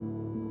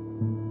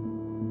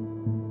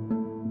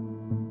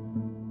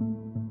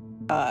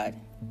God.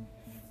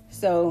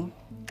 So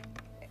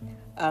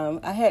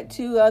I had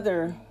two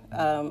other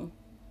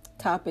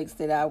topics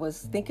that I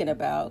was thinking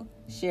about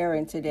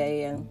sharing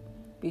today, and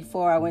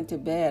before I went to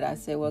bed, I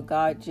said, well,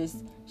 God,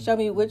 just show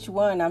me which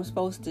one I'm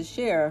supposed to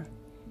share,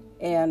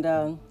 and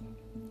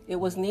it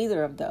was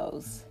neither of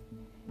those.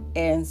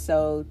 And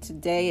so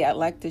today I'd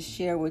like to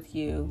share with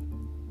you,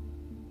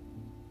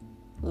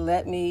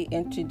 let me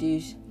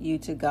introduce you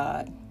to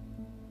God.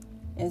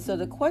 And so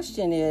the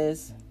question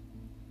is,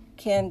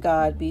 can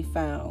God be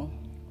found?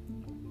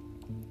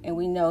 And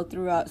we know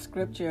throughout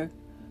Scripture,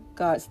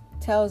 God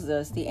tells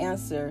us the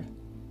answer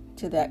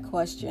to that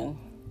question.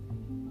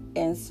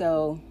 And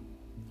so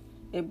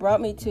it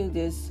brought me to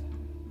this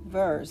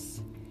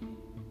verse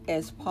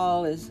as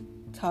Paul is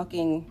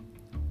talking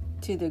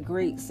to the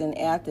Greeks in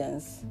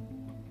Athens.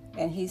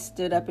 And he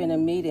stood up in a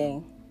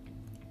meeting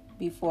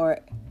before,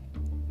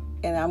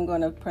 and I'm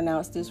going to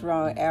pronounce this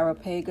wrong,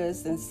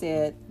 Areopagus, and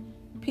said,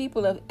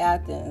 "People of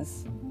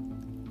Athens,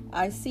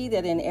 I see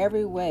that in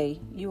every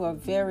way you are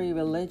very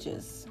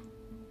religious.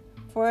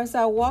 For as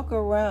I walk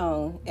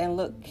around and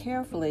look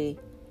carefully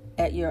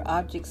at your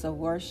objects of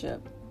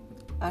worship,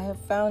 I have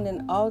found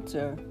an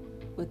altar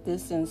with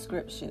this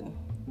inscription,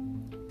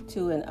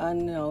 to an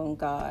unknown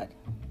God.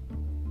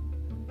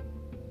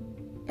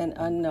 An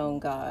unknown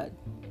God."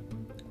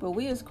 But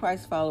we as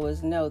Christ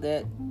followers know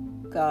that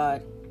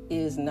God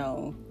is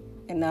known.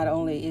 And not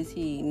only is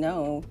he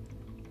known,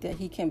 that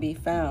he can be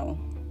found.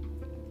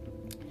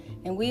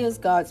 And we as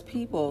God's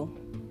people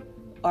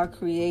are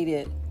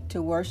created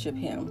to worship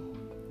him.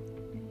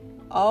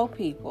 All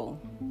people,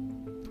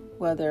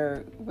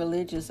 whether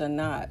religious or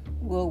not,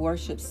 will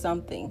worship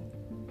something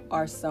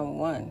or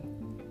someone.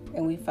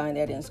 And we find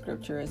that in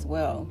Scripture as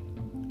well.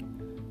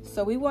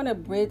 So we want to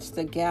bridge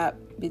the gap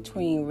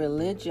between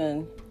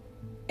religion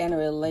and a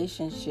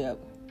relationship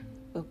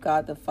with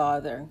God the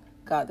Father,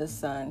 God the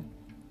Son,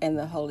 and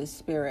the Holy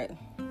Spirit.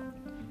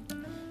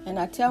 And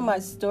I tell my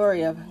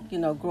story of,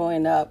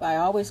 growing up. I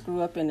always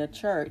grew up in the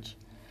church,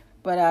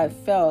 but I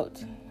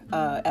felt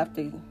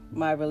after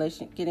my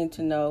getting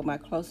to know my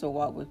closer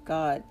walk with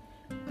God,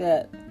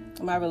 that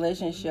my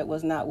relationship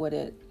was not what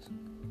it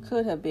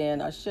could have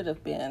been or should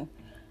have been.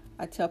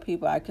 I tell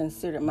people I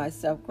considered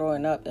myself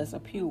growing up as a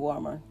pew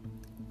warmer.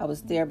 I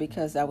was there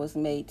because I was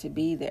made to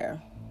be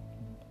there.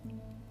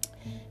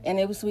 And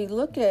as we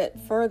look at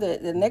further,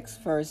 the next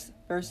verse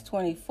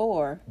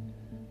 24,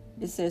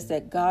 it says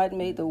that God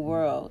made the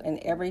world and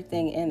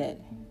everything in it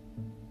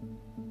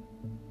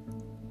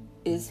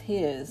is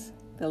his,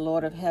 the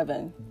Lord of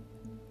heaven,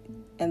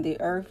 and the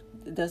earth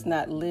does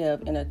not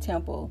live in a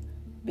temple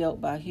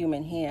built by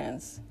human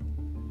hands.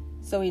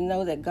 So we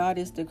know that God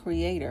is the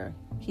creator.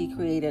 He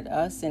created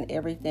us and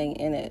everything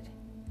in it.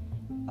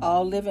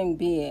 All living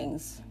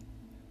beings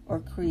are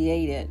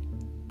created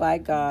by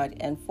God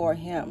and for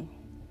him.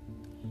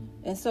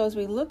 And so as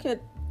we look at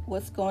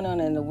what's going on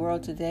in the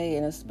world today,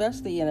 and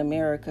especially in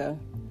America,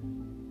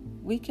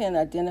 we can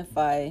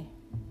identify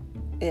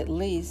at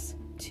least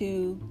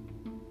two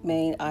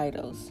main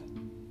idols: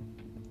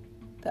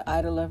 the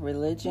idol of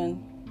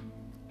religion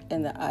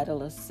and the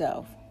idol of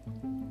self.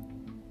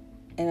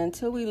 And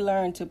until we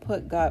learn to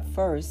put God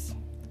first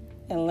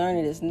and learn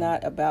it is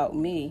not about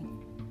me,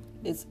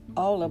 it's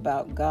all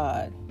about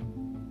God,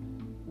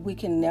 we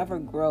can never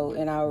grow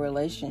in our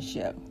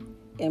relationship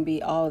and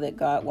be all that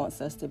God wants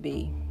us to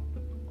be.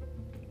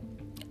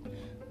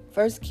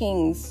 1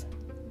 Kings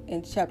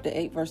in chapter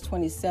 8, verse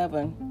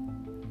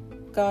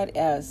 27, God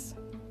asks,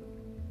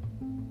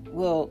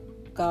 will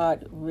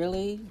God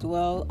really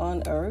dwell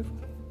on earth?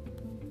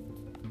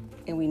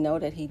 And we know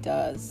that he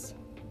does,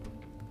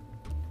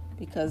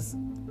 because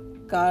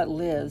God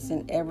lives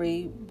in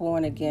every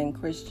born-again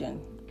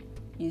Christian.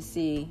 You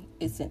see,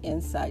 it's an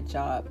inside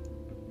job.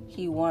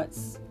 He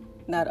wants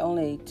not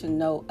only to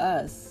know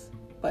us,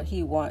 but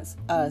he wants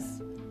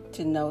us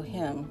to know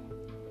him,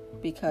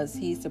 because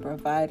he's the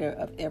provider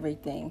of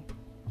everything.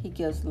 He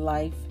gives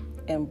life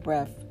and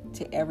breath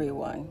to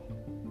everyone.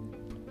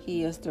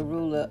 He is the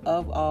ruler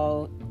of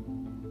all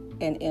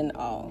and in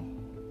all.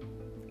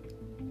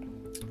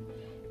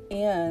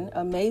 And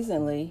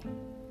amazingly,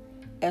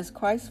 as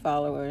Christ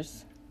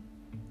followers,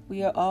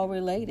 we are all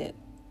related.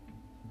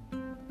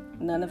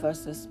 None of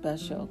us are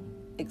special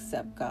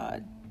except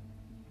God.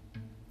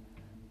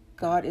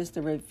 God is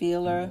the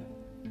revealer,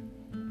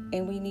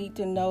 and we need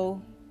to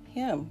know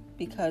him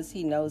because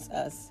he knows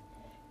us,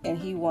 and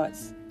he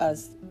wants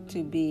us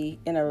to be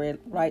in a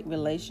right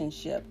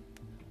relationship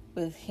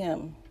with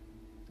him.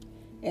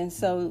 And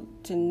so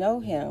to know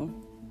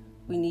him,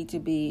 we need to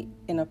be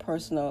in a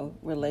personal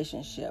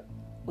relationship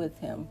with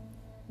him.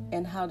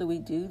 And how do we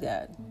do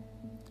that?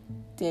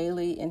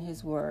 Daily in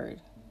his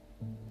word.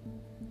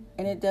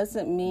 And it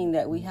doesn't mean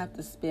that we have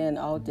to spend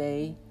all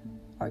day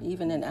or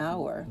even an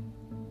hour.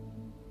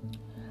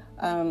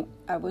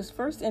 I was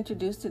first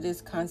introduced to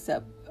this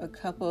concept a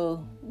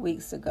couple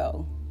weeks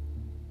ago,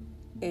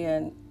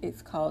 and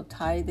it's called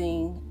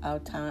tithing our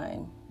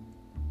time.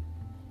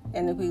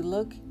 And if we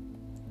look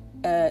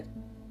at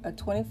a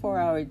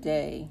 24-hour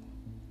day,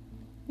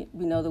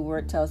 We know the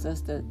word tells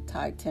us to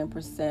tithe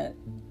 10%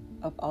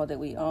 of all that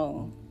we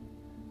own.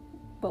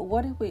 But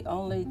what if we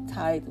only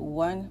tithe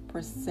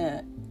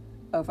 1%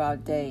 of our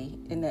day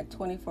in that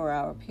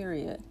 24-hour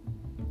period?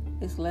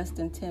 It's less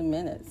than 10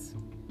 minutes.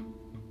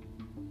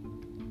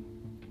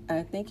 And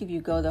I think if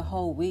you go the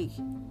whole week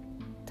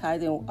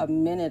tithing a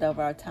minute of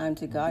our time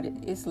to God,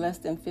 it's less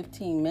than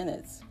 15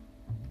 minutes.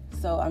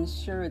 So I'm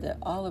sure that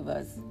all of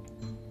us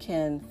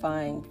can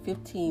find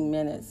 15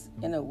 minutes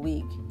in a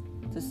week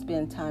to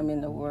spend time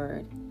in the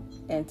Word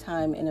and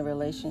time in a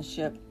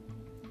relationship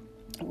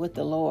with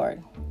the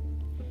Lord.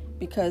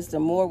 Because the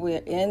more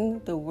we're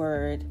in the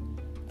Word,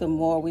 the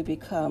more we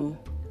become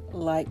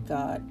like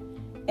God.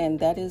 And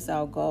that is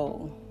our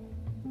goal.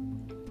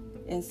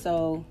 And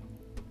so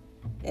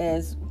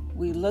as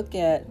we look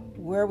at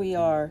where we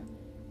are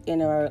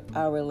in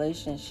our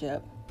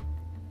relationship,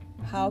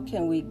 how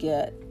can we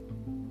get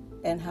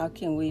and how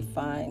can we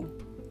find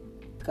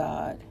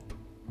God?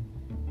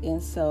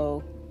 And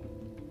so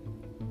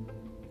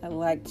I'd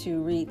like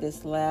to read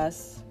this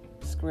last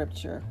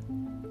scripture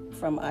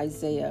from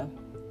Isaiah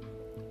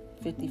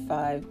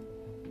 55,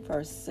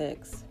 verse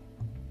 6.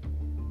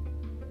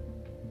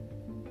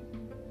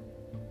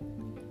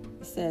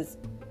 It says,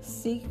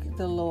 "Seek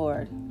the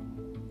Lord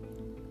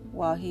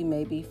while he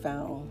may be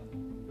found.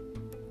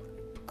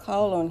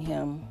 Call on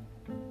him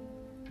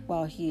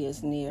while he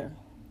is near."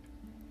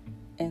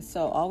 And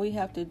so all we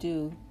have to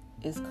do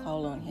is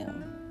call on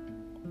him.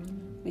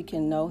 We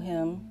can know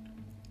him,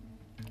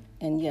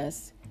 and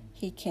yes,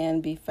 he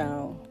can be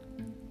found.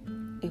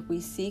 If we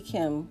seek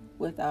him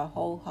with our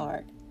whole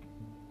heart,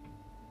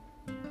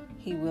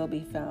 he will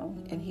be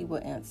found and he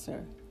will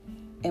answer.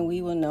 And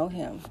we will know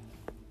him.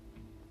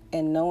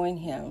 And knowing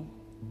him,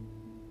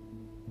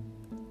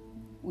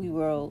 we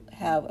will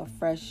have a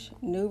fresh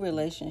new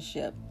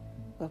relationship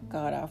with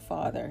God our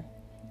Father.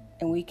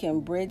 And we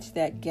can bridge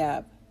that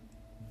gap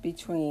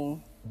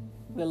between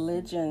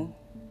religion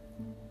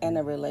and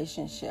a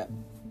relationship.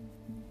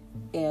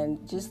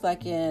 And just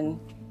like in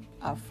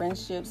our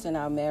friendships and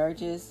our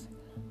marriages,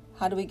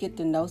 how do we get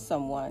to know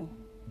someone?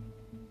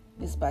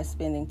 It's by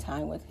spending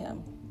time with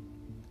him.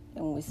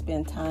 And when we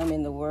spend time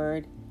in the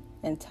Word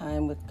and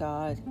time with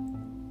God,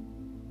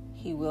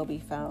 he will be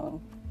found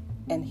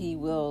and he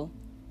will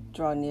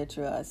draw near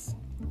to us.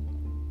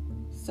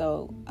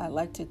 So I'd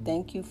like to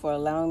thank you for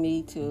allowing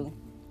me to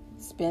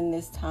spend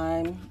this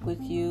time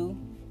with you.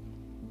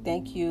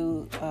 Thank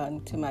you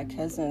to my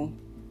cousin,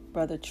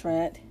 Brother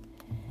Trent.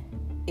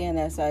 And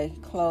as I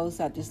close,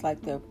 I'd just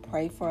like to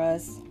pray for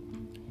us.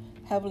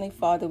 Heavenly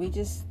Father, we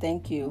just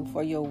thank you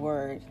for your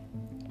word.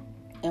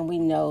 And we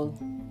know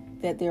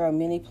that there are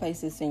many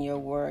places in your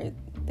word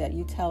that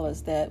you tell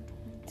us that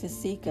to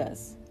seek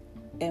us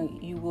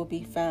and you will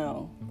be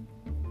found.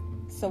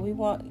 So we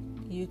want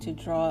you to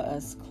draw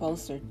us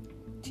closer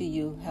to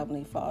you,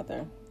 Heavenly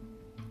Father.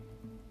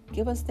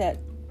 Give us that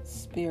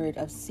spirit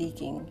of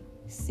seeking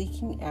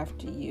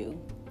after you,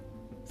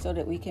 so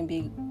that we can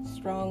be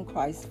strong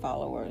Christ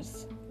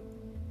followers,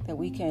 that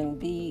we can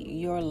be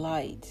your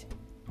light.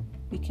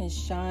 We can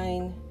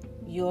shine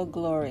your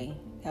glory,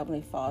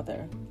 Heavenly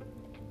Father.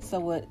 So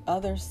when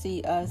others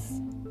see us,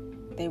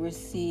 they will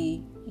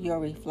see your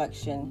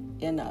reflection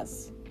in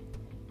us,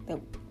 that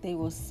they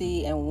will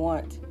see and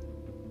want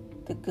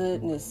the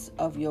goodness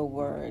of your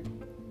word.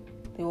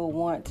 They will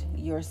want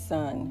your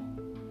Son,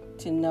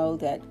 to know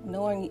that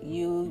knowing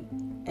you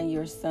and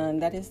your Son,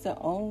 that is the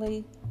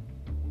only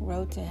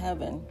road to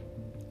heaven,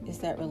 is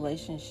that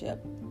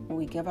relationship. When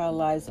we give our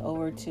lives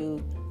over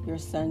to your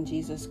Son,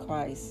 Jesus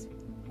Christ,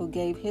 who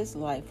gave his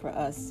life for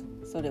us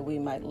so that we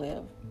might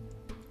live.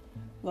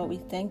 Lord, we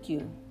thank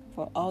you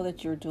for all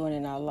that you're doing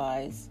in our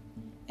lives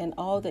and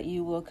all that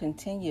you will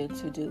continue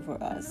to do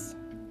for us.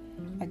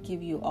 I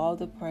give you all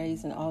the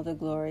praise and all the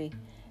glory,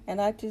 and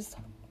I just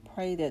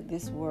pray that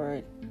this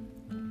word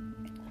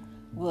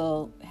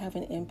will have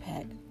an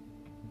impact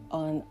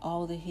on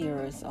all the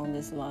hearers on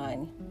this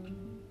line.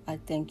 I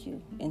thank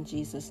you in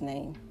Jesus'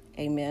 name.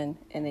 Amen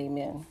and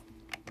amen.